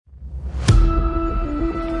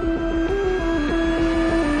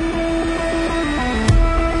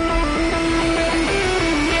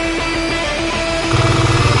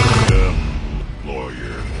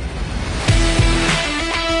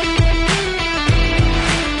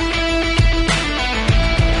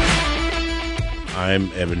I'm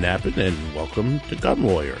Evan Knappen, and welcome to Gun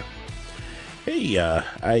Lawyer. Hey,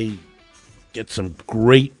 I get some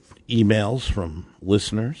great emails from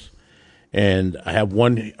listeners, and I have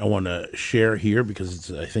one I want to share here because it's,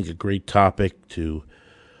 I think, a great topic to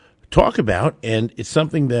talk about, and it's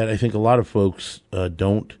something that I think a lot of folks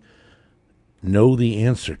don't know the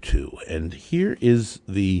answer to. And here is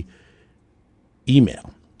the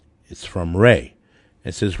email. It's from Ray.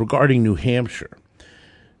 It says, regarding New Hampshire,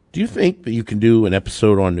 do you think that you can do an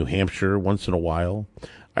episode on New Hampshire once in a while?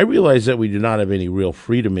 I realize that we do not have any real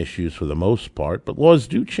freedom issues for the most part, but laws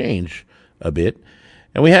do change a bit,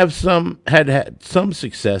 and we have had some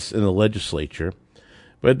success in the legislature,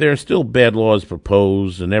 but there are still bad laws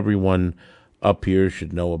proposed, and everyone up here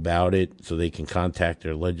should know about it so they can contact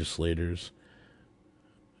their legislators.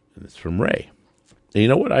 And it's from Ray. And you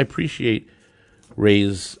know what? I appreciate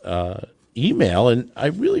Ray's email, and I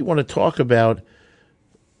really want to talk about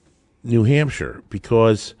New Hampshire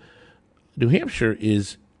because New Hampshire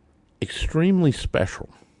is extremely special.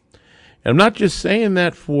 And I'm not just saying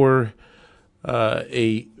that for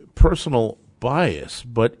a personal bias,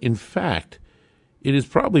 but in fact, it is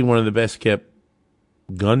probably one of the best kept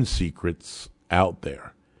gun secrets out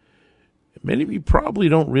there. Many of you probably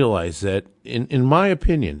don't realize that, in my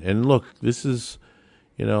opinion, and look, this is,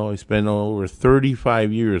 I spent over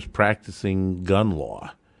 35 years practicing gun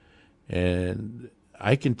law, and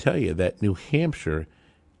I can tell you that New Hampshire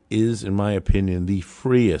is, in my opinion, the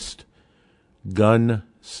freest gun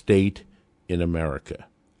state in America.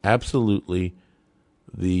 Absolutely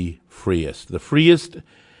the freest. The freest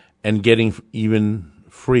and getting even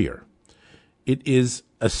freer. It is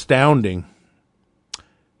astounding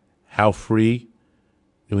how free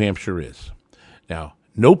New Hampshire is. Now,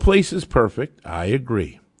 no place is perfect, I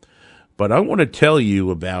agree. But I want to tell you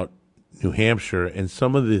about New Hampshire and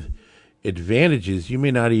some of the advantages you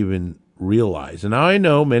may not even realize. And I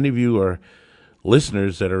know many of you are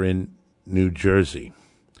listeners that are in New Jersey.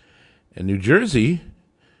 And New Jersey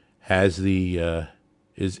has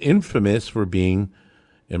is infamous for being,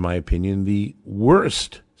 in my opinion, the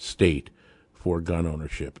worst state for gun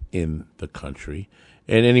ownership in the country.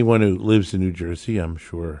 And anyone who lives in New Jersey, I'm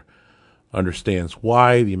sure, understands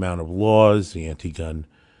why. The amount of laws, the anti-gun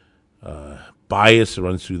bias that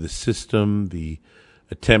runs through the system, the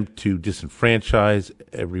attempt to disenfranchise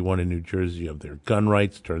everyone in New Jersey of their gun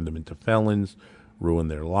rights, turn them into felons, ruin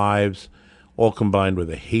their lives, all combined with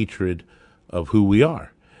a hatred of who we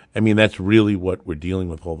are. I mean, that's really what we're dealing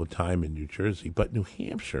with all the time in New Jersey. But New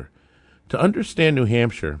Hampshire, to understand New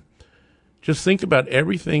Hampshire, just think about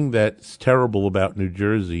everything that's terrible about New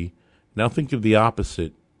Jersey. Now think of the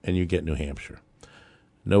opposite, and you get New Hampshire.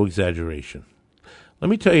 No exaggeration. Let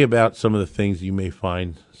me tell you about some of the things you may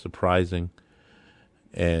find surprising.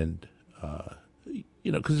 And,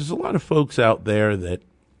 because there's a lot of folks out there that,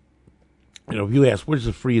 if you ask, where's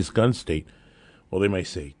the freest gun state? Well, they might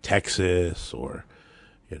say Texas or,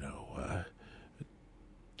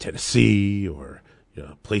 Tennessee or,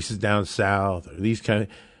 places down south or these kind of,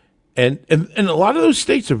 and a lot of those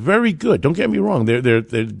states are very good. Don't get me wrong. They're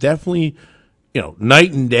definitely,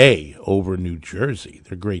 night and day over New Jersey.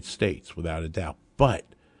 They're great states without a doubt, but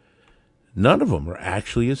none of them are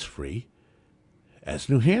actually as free as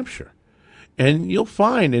New Hampshire. And you'll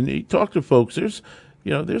find, and you talk to folks, there's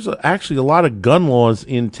actually a lot of gun laws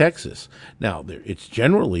in Texas. Now, it's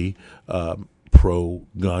generally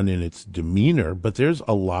pro-gun in its demeanor, but there's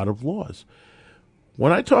a lot of laws.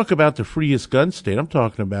 When I talk about the freest gun state, I'm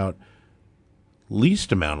talking about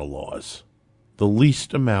least amount of laws. The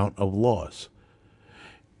least amount of laws.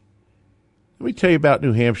 Let me tell you about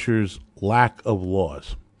New Hampshire's lack of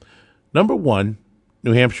laws. Number one,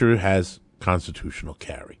 New Hampshire has constitutional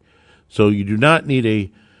carry. So you do not need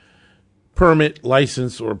a permit,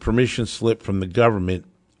 license, or permission slip from the government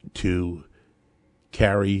to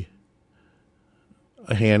carry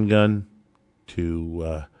a handgun,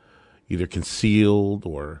 to either concealed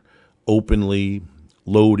or openly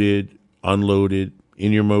loaded, unloaded,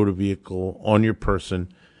 in your motor vehicle, on your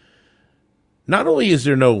person. Not only is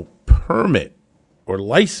there no permit or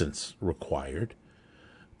license required,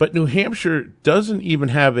 but New Hampshire doesn't even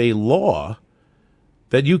have a law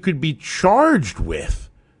that you could be charged with.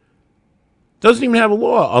 Doesn't even have a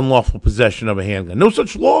law, unlawful possession of a handgun. No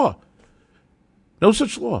such law. No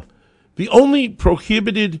such law. The only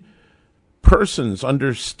prohibited persons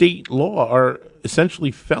under state law are essentially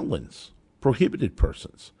felons, prohibited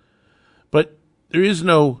persons. But there is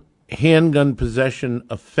no handgun possession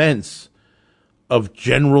offense of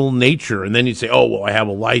general nature. And then you say, oh, well, I have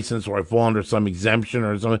a license or I fall under some exemption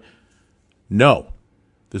or something. No,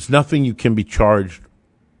 there's nothing you can be charged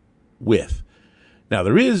with. Now,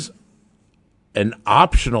 there is an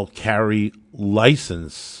optional carry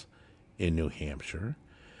license in New Hampshire.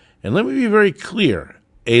 And let me be very clear,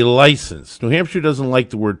 a license. New Hampshire doesn't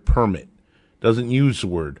like the word permit, doesn't use the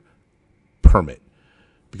word permit,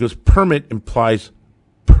 because permit implies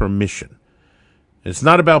permission. And it's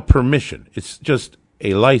not about permission, it's just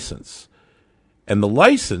a license. And the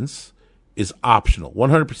license is optional,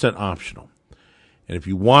 100% optional. And if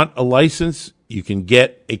you want a license, you can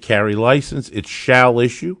get a carry license. It shall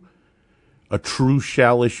issue, a true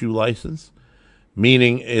shall issue license,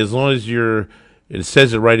 meaning as long as it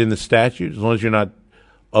says it right in the statute, as long as you're not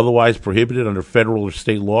otherwise prohibited under federal or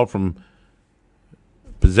state law from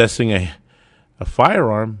possessing a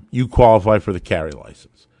firearm, you qualify for the carry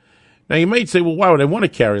license. Now, you might say, well, why would I want a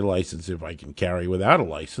carry license if I can carry without a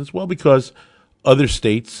license? Well, because other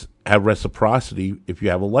states have reciprocity if you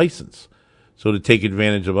have a license. So to take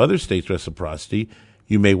advantage of other states' reciprocity,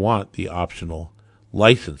 you may want the optional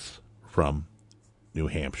license from New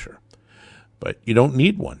Hampshire. But you don't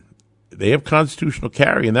need one. They have constitutional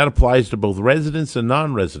carry, and that applies to both residents and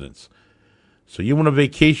non-residents. So you want a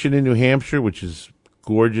vacation in New Hampshire, which is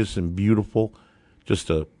gorgeous and beautiful, just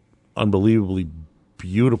a unbelievably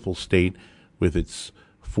beautiful state with its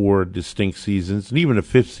 4 distinct seasons, and even a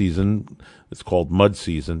 5th season. It's called mud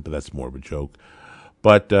season, but that's more of a joke.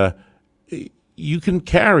 But you can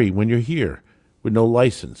carry when you're here with no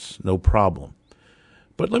license, no problem.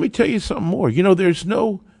 But let me tell you something more. You know, there's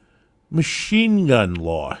no machine gun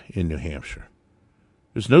law in New Hampshire.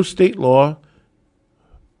 There's no state law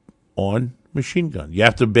on machine gun. You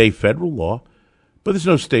have to obey federal law, but there's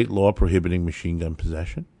no state law prohibiting machine gun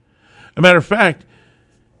possession. As a matter of fact,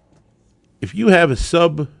 if you have a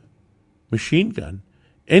submachine gun,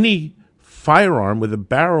 any firearm with a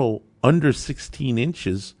barrel under 16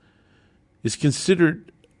 inches is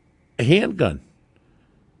considered a handgun,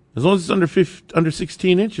 as long as it's under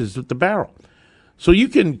 16 inches with the barrel. So you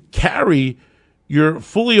can carry your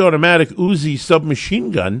fully automatic Uzi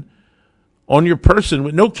submachine gun on your person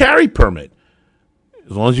with no carry permit.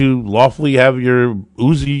 As long as you lawfully have your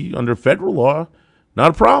Uzi under federal law, not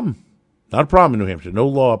a problem. Not a problem in New Hampshire. No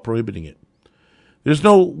law prohibiting it. There's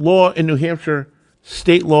no law in New Hampshire,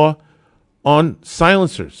 state law, on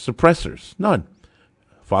silencers, suppressors. None.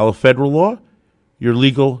 Follow federal law, you're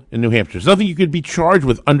legal in New Hampshire. There's nothing you could be charged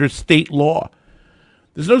with under state law.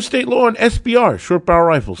 There's no state law on SBR, short barrel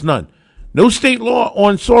rifles. None. No state law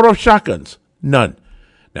on sawed-off shotguns. None.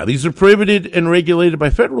 Now, these are prohibited and regulated by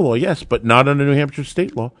federal law, yes, but not under New Hampshire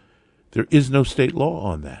state law. There is no state law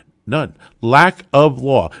on that. None. Lack of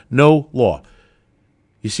law. No law.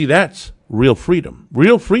 You see, that's real freedom.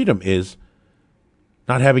 Real freedom is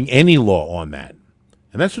not having any law on that.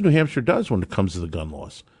 And that's what New Hampshire does when it comes to the gun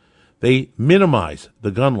laws. They minimize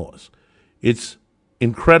the gun laws. It's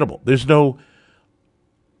incredible. There's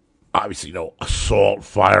obviously no assault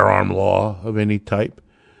firearm law of any type.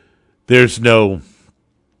 There's no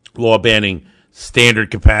law banning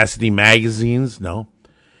standard capacity magazines, no.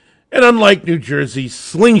 And unlike New Jersey,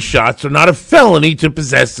 slingshots are not a felony to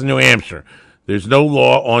possess in New Hampshire. There's no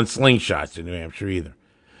law on slingshots in New Hampshire either.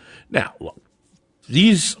 Now, look,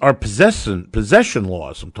 these are possession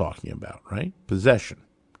laws I'm talking about, right? Possession.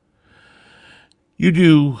 You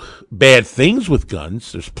do bad things with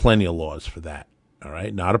guns, there's plenty of laws for that. All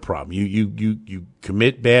right, not a problem. You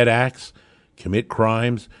commit bad acts, commit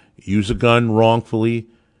crimes, use a gun wrongfully,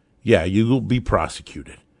 yeah, you will be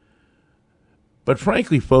prosecuted. But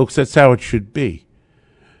frankly, folks, that's how it should be.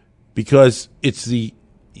 Because it's the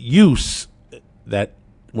use that,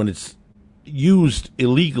 when it's used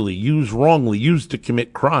illegally, used wrongly, used to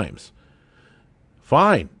commit crimes,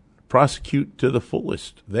 fine, prosecute to the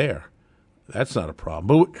fullest there. That's not a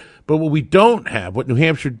problem. But what we don't have, what New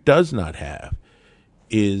Hampshire does not have,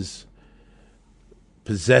 is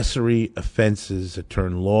possessory offenses that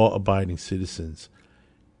turn law-abiding citizens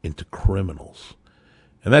into criminals.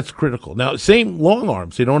 And that's critical. Now, same long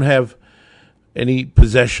arms. They don't have any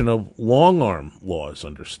possession of long arm laws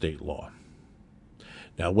under state law.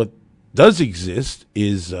 Now, what does exist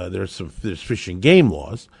is there's fish and game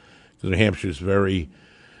laws, because New Hampshire is very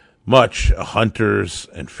much a hunter's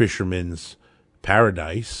and fisherman's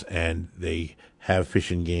paradise, and they have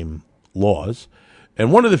fish and game laws.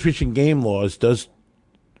 And one of the fish and game laws does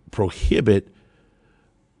prohibit,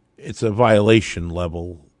 it's a violation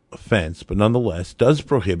level offense, but nonetheless does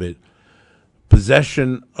prohibit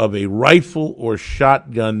possession of a rifle or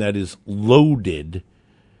shotgun that is loaded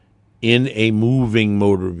in a moving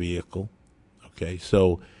motor vehicle. Okay,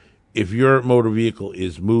 so if your motor vehicle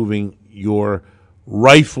is moving, your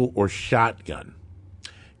rifle or shotgun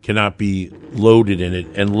cannot be loaded in it.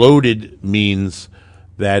 And loaded means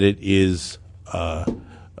that it is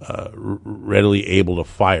readily able to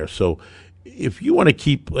fire. So if you want to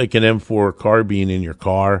keep like an M4 carbine in your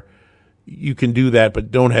car, you can do that,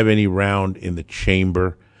 but don't have any round in the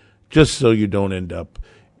chamber, just so you don't end up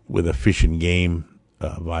with a fish and game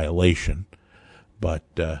violation. But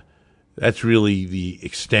that's really the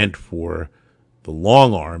extent for the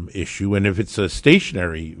long arm issue. And if it's a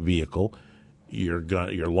stationary vehicle, your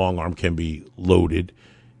long arm can be loaded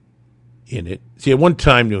in it. See, at one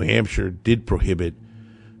time, New Hampshire did prohibit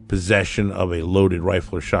possession of a loaded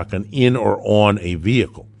rifle or shotgun in or on a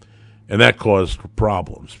vehicle. And that caused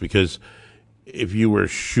problems because if you were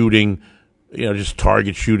shooting, just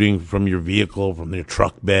target shooting from your vehicle, from your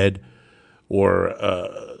truck bed, or,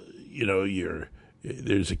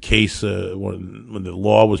 there's a case when the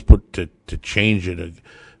law was put to change it, a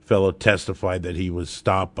fellow testified that he was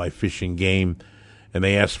stopped by Fish and Game, and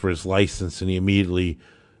they asked for his license, and he immediately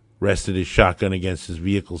rested his shotgun against his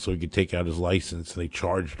vehicle so he could take out his license. And they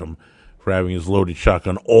charged him for having his loaded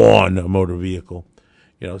shotgun on a motor vehicle.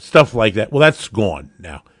 Stuff like that. Well, that's gone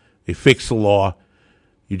now. They fixed the law.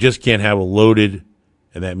 You just can't have a loaded,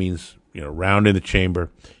 and that means, round in the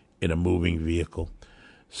chamber in a moving vehicle.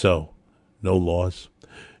 So, no laws.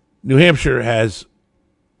 New Hampshire has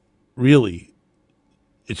really,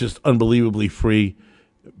 it's just unbelievably free.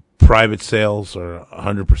 Private sales are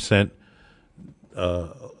 100%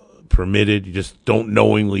 permitted. You just don't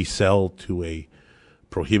knowingly sell to a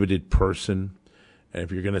prohibited person. And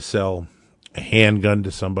if you're going to sell a handgun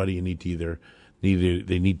to somebody, you need to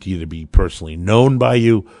they need to either be personally known by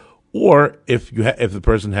you, or if the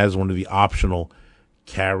person has one of the optional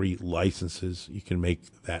carry licenses, you can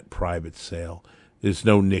make that private sale. There's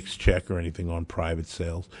no NICS check or anything on private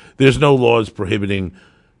sales. There's no laws prohibiting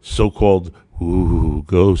so-called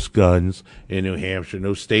ghost guns in New Hampshire.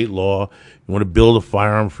 No state law. You want to build a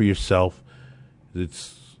firearm for yourself,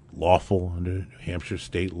 it's lawful under New Hampshire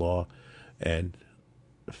state law and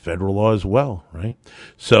federal law as well, right?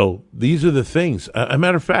 So these are the things. A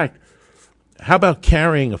matter of fact, how about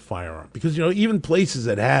carrying a firearm? Because, even places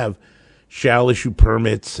that have shall issue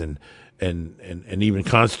permits and even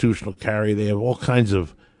constitutional carry, they have all kinds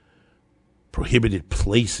of prohibited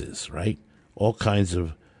places, right? All kinds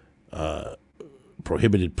of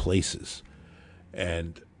prohibited places.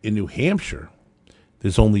 And in New Hampshire,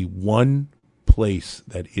 there's only one place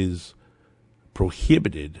that is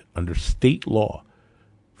prohibited under state law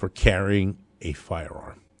for carrying a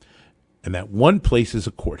firearm. And that one place is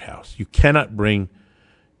a courthouse. You cannot bring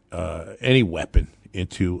any weapon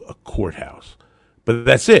into a courthouse. But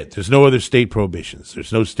that's it. There's no other state prohibitions.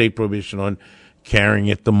 There's no state prohibition on carrying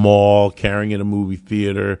at the mall, carrying at a movie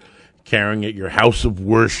theater, carrying at your house of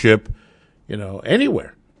worship,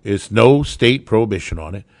 anywhere. There's no state prohibition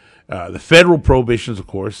on it. The federal prohibitions, of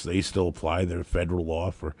course, they still apply. They're federal law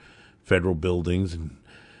for federal buildings and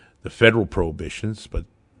the federal prohibitions, but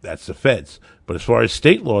that's the feds. But as far as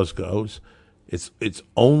state laws goes, it's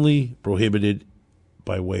only prohibited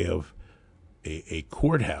by way of a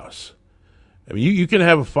courthouse. I mean, you can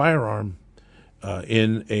have a firearm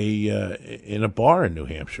in a bar in New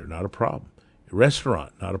Hampshire, not a problem. A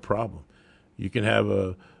restaurant, not a problem. You can have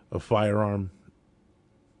a firearm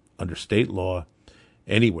under state law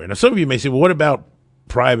anywhere. Now, some of you may say, well, what about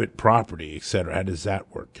private property, et cetera? How does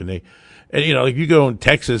that work? Can they? And, if you go in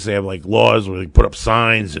Texas, they have like laws where they put up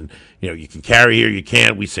signs and, you can carry here, you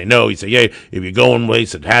can't. We say no. You say, yeah, if you go in a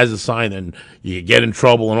place that has a sign, then you can get in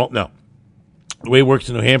trouble and all. No. The way it works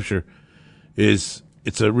in New Hampshire is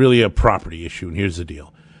it's really a property issue. And here's the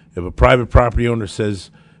deal. If a private property owner says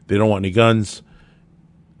they don't want any guns,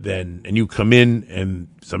 and you come in and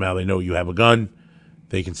somehow they know you have a gun,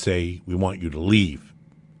 they can say, we want you to leave.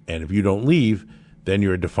 And if you don't leave, then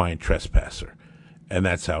you're a defiant trespasser. And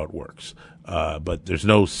that's how it works. But there's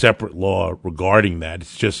no separate law regarding that.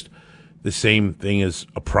 It's just the same thing as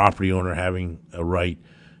a property owner having a right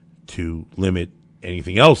to limit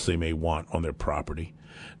anything else they may want on their property.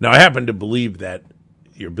 Now, I happen to believe that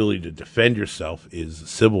your ability to defend yourself is a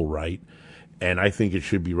civil right, and I think it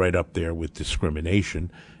should be right up there with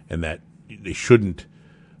discrimination, and that they shouldn't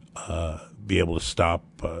be able to stop,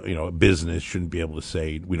 a business shouldn't be able to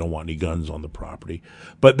say, we don't want any guns on the property.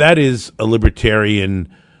 But that is a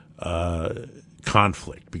libertarian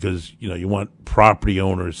conflict because, you want property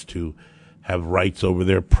owners to have rights over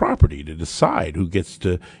their property, to decide who gets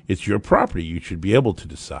to, it's your property, you should be able to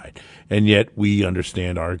decide. And yet we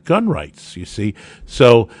understand our gun rights, you see.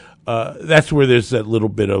 So that's where there's that little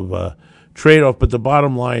bit of trade-off. But the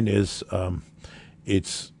bottom line is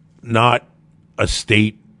it's not a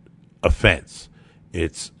state offense.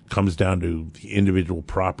 It comes down to the individual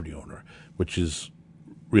property owner, which is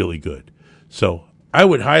really good. So I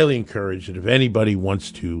would highly encourage that if anybody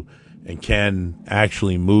wants to and can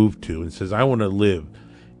actually move to and says, I want to live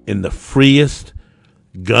in the freest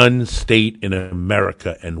gun state in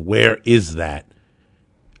America, and where is that?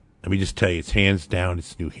 Let me just tell you, it's hands down,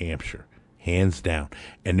 it's New Hampshire. Hands down.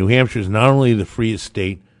 And New Hampshire is not only the freest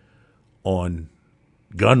state on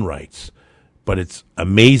gun rights, but it's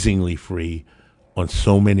amazingly free on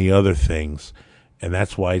so many other things. And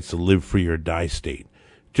that's why it's a live free or die state.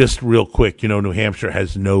 Just real quick, New Hampshire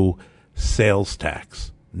has no sales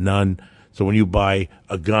tax. None. So when you buy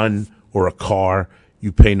a gun or a car,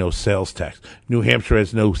 you pay no sales tax. New Hampshire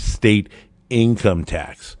has no state income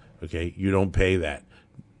tax. Okay, you don't pay that.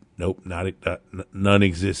 Nope, none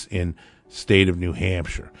exists in state of New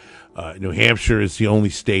Hampshire. New Hampshire is the only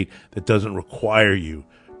state that doesn't require you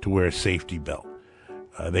to wear a safety belt.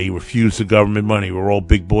 They refuse the government money. We're all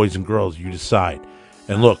big boys and girls. You decide.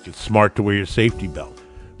 And look, it's smart to wear your safety belt,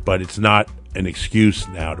 but it's not an excuse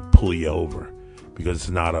now to pull you over because it's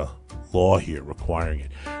not a law here requiring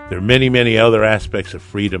it. There are many, many other aspects of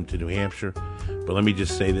freedom to New Hampshire, but let me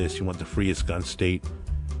just say this. You want the freest gun state?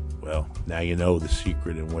 Well, now you know the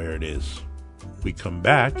secret and where it is. When we come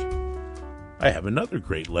back, I have another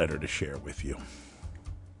great letter to share with you.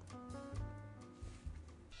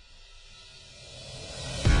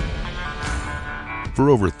 For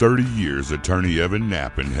over 30 years, attorney Evan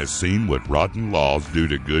Nappen has seen what rotten laws do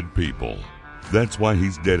to good people. That's why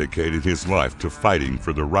he's dedicated his life to fighting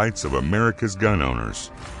for the rights of America's gun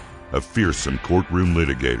owners. A fearsome courtroom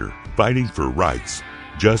litigator, fighting for rights,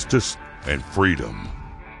 justice, and freedom.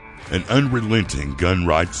 An unrelenting gun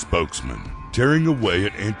rights spokesman, tearing away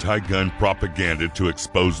at anti-gun propaganda to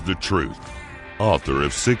expose the truth. Author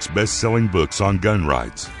of 6 best-selling books on gun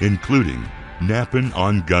rights, including Nappen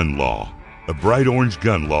on Gun Law, a bright orange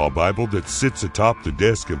gun law Bible that sits atop the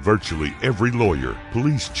desk of virtually every lawyer,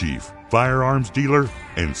 police chief, firearms dealer,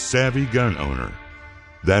 and savvy gun owner.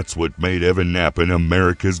 That's what made Evan Nappen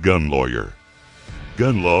America's gun lawyer.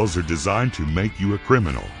 Gun laws are designed to make you a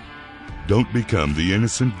criminal. Don't become the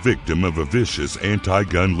innocent victim of a vicious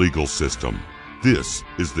anti-gun legal system. This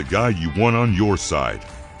is the guy you want on your side.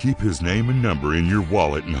 Keep his name and number in your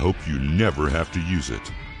wallet and hope you never have to use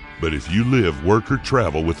it. But if you live, work, or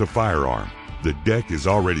travel with a firearm, the deck is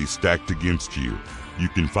already stacked against you. You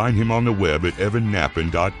can find him on the web at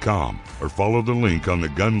evannappen.com or follow the link on the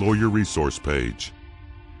Gun Lawyer resource page.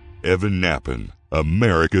 Evan Nappen,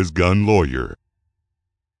 America's gun lawyer.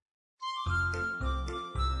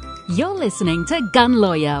 You're listening to Gun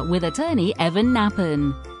Lawyer with attorney Evan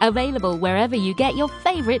Nappen. Available wherever you get your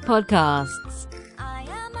favorite podcasts. I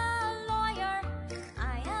am a lawyer.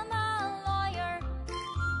 I am a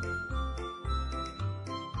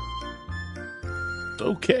lawyer.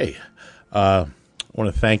 Okay. I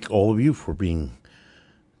want to thank all of you for being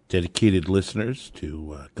dedicated listeners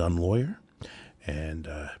to Gun Lawyer, and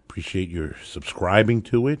appreciate your subscribing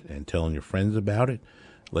to it and telling your friends about it.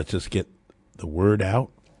 Let's just get the word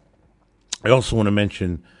out. I also want to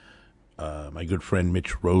mention my good friend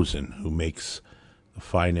Mitch Rosen, who makes the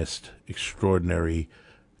finest, extraordinary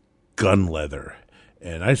gun leather.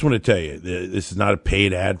 And I just want to tell you, this is not a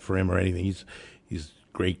paid ad for him or anything. He's a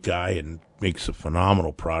great guy and makes a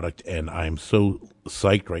phenomenal product. And I'm so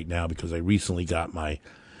psyched right now because I recently got my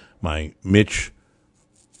Mitch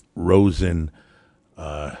Rosen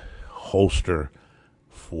holster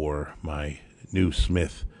for my new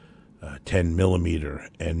Smith 10 millimeter,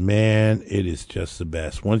 and man, it is just the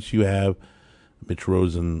best. Once you have Mitch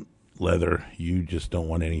Rosen leather, you just don't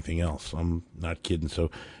want anything else. I'm not kidding. So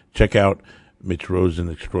check out Mitch Rosen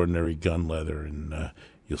Extraordinary Gun Leather, and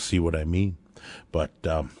you'll see what I mean. But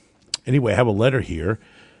anyway, I have a letter here,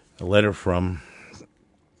 a letter from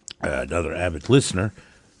another avid listener.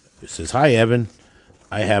 It says, "Hi, Evan.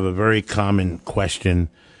 I have a very common question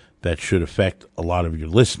that should affect a lot of your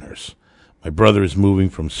listeners. My brother is moving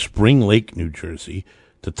from Spring Lake, New Jersey,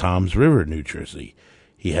 to Toms River, New Jersey.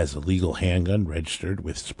 He has a legal handgun registered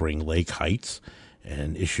with Spring Lake Heights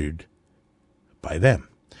and issued by them.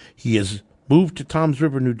 He has moved to Toms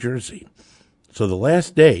River, New Jersey. So the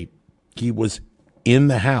last day he was in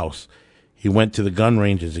the house, he went to the gun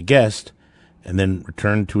range as a guest and then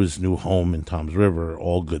returned to his new home in Toms River.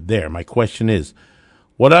 All good there. My question is,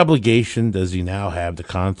 what obligation does he now have to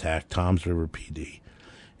contact Toms River PD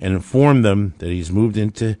and inform them that he's moved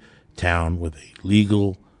into town with a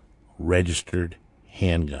legal, registered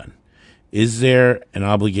handgun? Is there an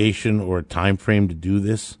obligation or a time frame to do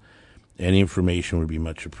this? Any information would be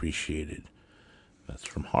much appreciated." That's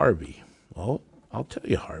from Harvey. Well, I'll tell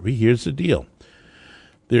you, Harvey, here's the deal.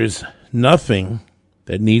 There's nothing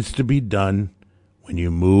that needs to be done when you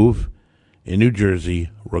move in New Jersey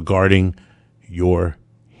regarding your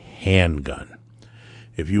handgun.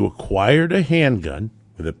 If you acquired a handgun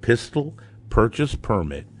with a pistol purchase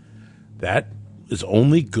permit, that is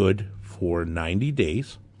only good for 90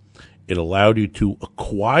 days. It allowed you to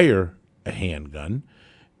acquire a handgun,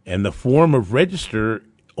 and the form of register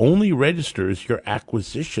only registers your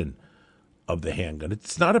acquisition of the handgun.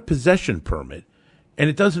 It's not a possession permit, and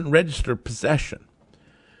it doesn't register possession.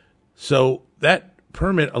 So that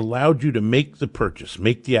permit allowed you to make the purchase,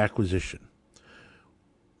 make the acquisition.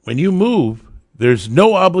 When you move, there's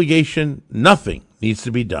no obligation, nothing needs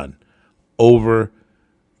to be done over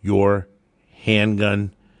your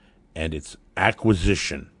handgun and its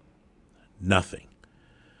acquisition. Nothing.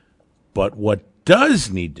 But what does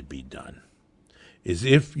need to be done is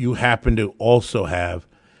if you happen to also have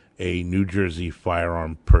a New Jersey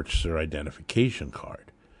firearm purchaser identification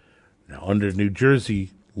card. Now, under New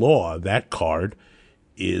Jersey law, that card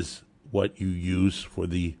is what you use for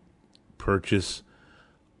the purchase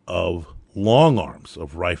of long arms,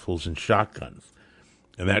 of rifles and shotguns.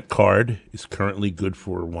 And that card is currently good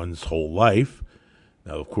for one's whole life.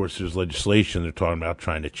 Now, of course, there's legislation they're talking about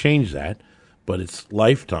trying to change that, but it's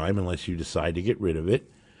lifetime unless you decide to get rid of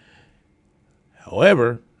it.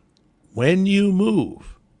 However, when you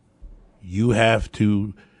move, you have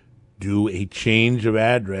to do a change of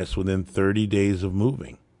address within 30 days of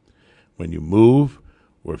moving. When you move,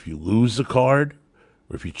 or if you lose the card,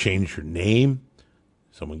 or if you change your name,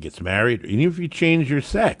 someone gets married, or even if you change your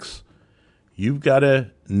sex, you've got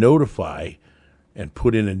to notify and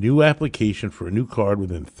put in a new application for a new card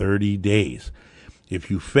within 30 days.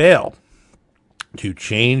 If you fail to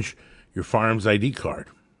change your firearms ID card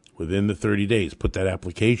within the 30 days, put that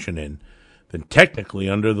application in, then technically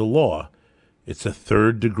under the law, it's a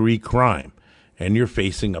third-degree crime, and you're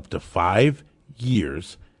facing up to 5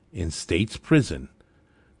 years in state's prison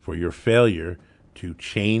for your failure to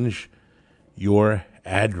change your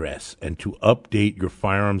address and to update your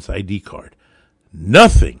firearms ID card.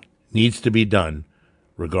 Nothing needs to be done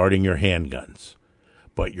regarding your handguns,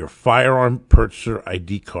 but your firearm purchaser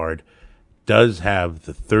ID card does have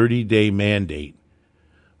the 30-day mandate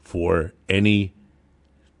for any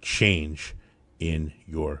change in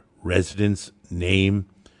your residence, name,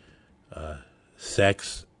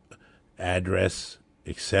 sex, address,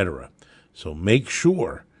 etc. So make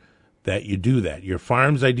sure that you do that. Your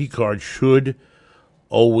firearms ID card should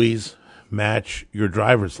always match your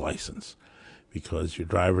driver's license, because your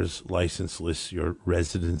driver's license lists your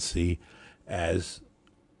residency, as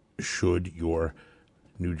should your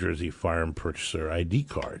New Jersey firearm purchaser ID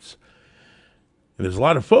cards. And there's a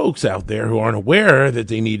lot of folks out there who aren't aware that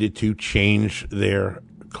they needed to change their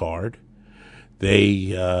card.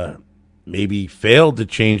 They maybe failed to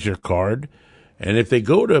change their card, and if they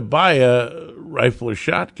go to buy a rifle or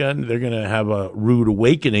shotgun, they're going to have a rude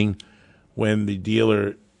awakening when the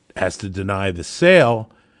dealer has to deny the sale,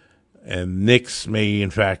 and NICS may in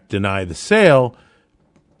fact deny the sale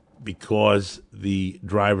because the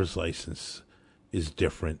driver's license is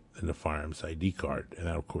different than the firearms ID card. And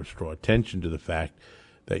that, of course, draw attention to the fact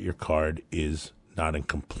that your card is not in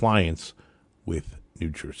compliance with New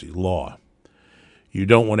Jersey law. You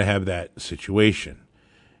don't want to have that situation.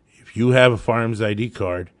 If you have a firearms ID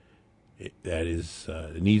card that is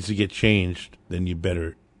needs to get changed, then you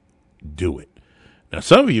better do it. Now,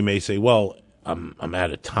 some of you may say, well, I'm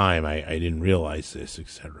out of time. I didn't realize this,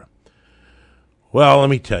 etc. Well, let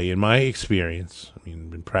me tell you, in my experience, I've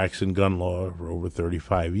been practicing gun law for over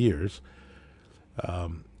 35 years.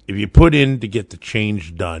 If you put in to get the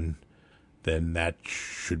change done, then that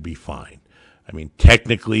should be fine.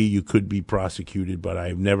 Technically, you could be prosecuted, but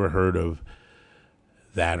I've never heard of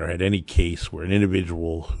that or had any case where an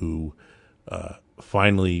individual who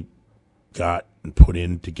finally got and put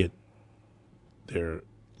in to get their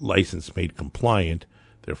license made compliant,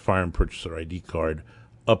 their firearm purchaser ID card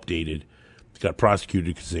updated, got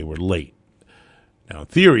prosecuted because they were late. Now, in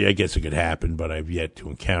theory, I guess it could happen, but I've yet to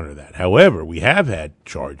encounter that. However, we have had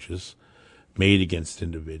charges made against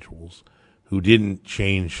individuals who didn't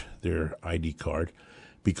change their ID card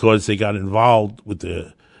because they got involved with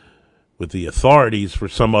the authorities for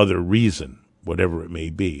some other reason, whatever it may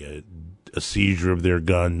be, a seizure of their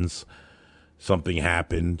guns, something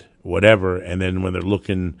happened, whatever, and then when they're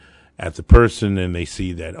looking at the person and they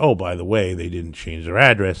see that, oh, by the way, they didn't change their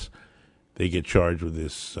address, they get charged with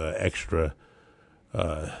this extra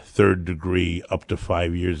third degree, up to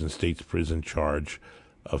 5 years in state's prison charge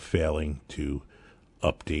of failing to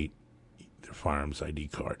update their firearms ID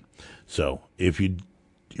card. So if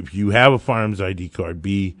you have a firearms ID card,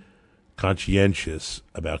 be conscientious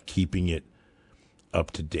about keeping it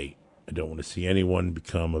up to date. I don't want to see anyone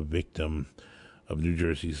become a victim of New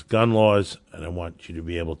Jersey's gun laws, and I want you to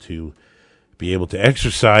be able to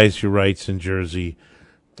exercise your rights in Jersey.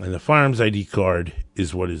 And the firearms ID card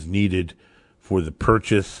is what is needed for the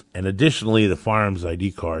purchase. And additionally, the firearms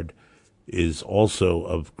ID card is also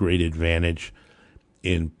of great advantage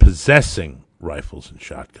in possessing rifles and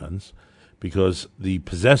shotguns, because the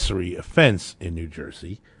possessory offense in New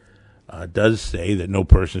Jersey does say that no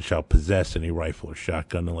person shall possess any rifle or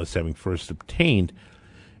shotgun unless having first obtained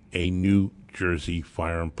a New Jersey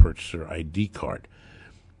firearm purchaser ID card.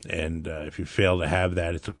 And if you fail to have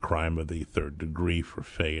that, it's a crime of the third degree for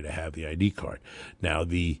failure to have the ID card. Now,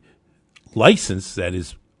 the license that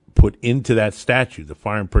is put into that statute, the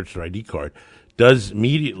firearm purchaser ID card, does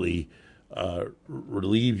immediately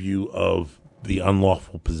relieve you of the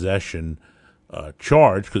unlawful possession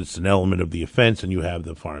charge, because it's an element of the offense and you have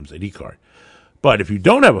the firearms ID card. But if you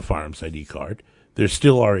don't have a firearms ID card, there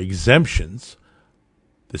still are exemptions,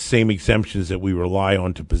 the same exemptions that we rely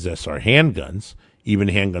on to possess our handguns, even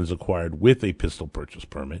handguns acquired with a pistol purchase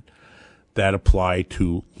permit, that apply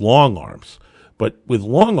to long arms. But with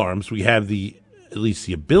long arms, we have at least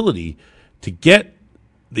the ability to get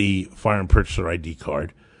the firearm purchaser ID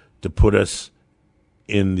card to put us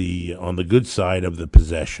on the good side of the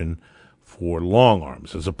possession for long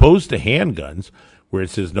arms, as opposed to handguns, where it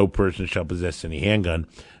says no person shall possess any handgun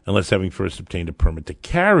unless having first obtained a permit to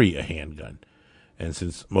carry a handgun. And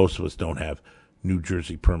since most of us don't have New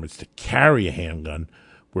Jersey permits to carry a handgun,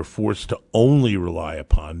 we're forced to only rely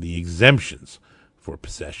upon the exemptions for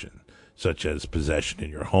possession, such as possession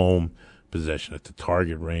in your home, possession at the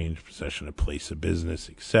target range, possession at place of business,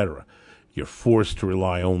 etc. You're forced to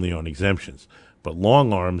rely only on exemptions. But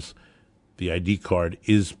long arms, the ID card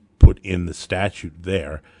is put in the statute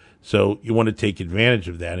there. So you want to take advantage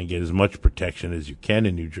of that and get as much protection as you can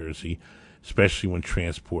in New Jersey, especially when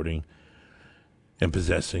transporting and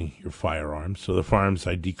possessing your firearms. So the firearms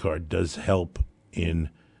ID card does help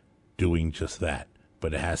in doing just that,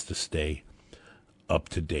 but it has to stay up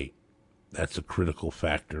to date. That's a critical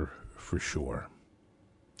factor for sure.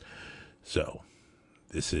 So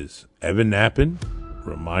this is Evan Nappen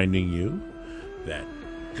reminding you that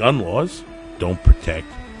gun laws don't protect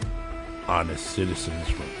honest citizens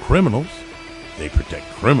from criminals. They protect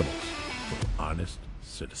criminals from honest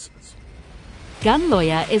citizens. Gun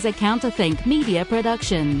Lawyer is a Counterthink media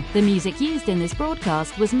production. The music used in this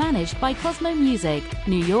broadcast was managed by Cosmo Music,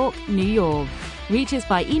 New York, New York. Reach us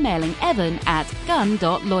by emailing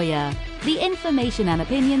evan@gun.lawyer. The information and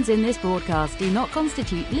opinions in this broadcast do not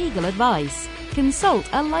constitute legal advice. Consult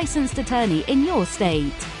a licensed attorney in your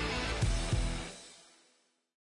state.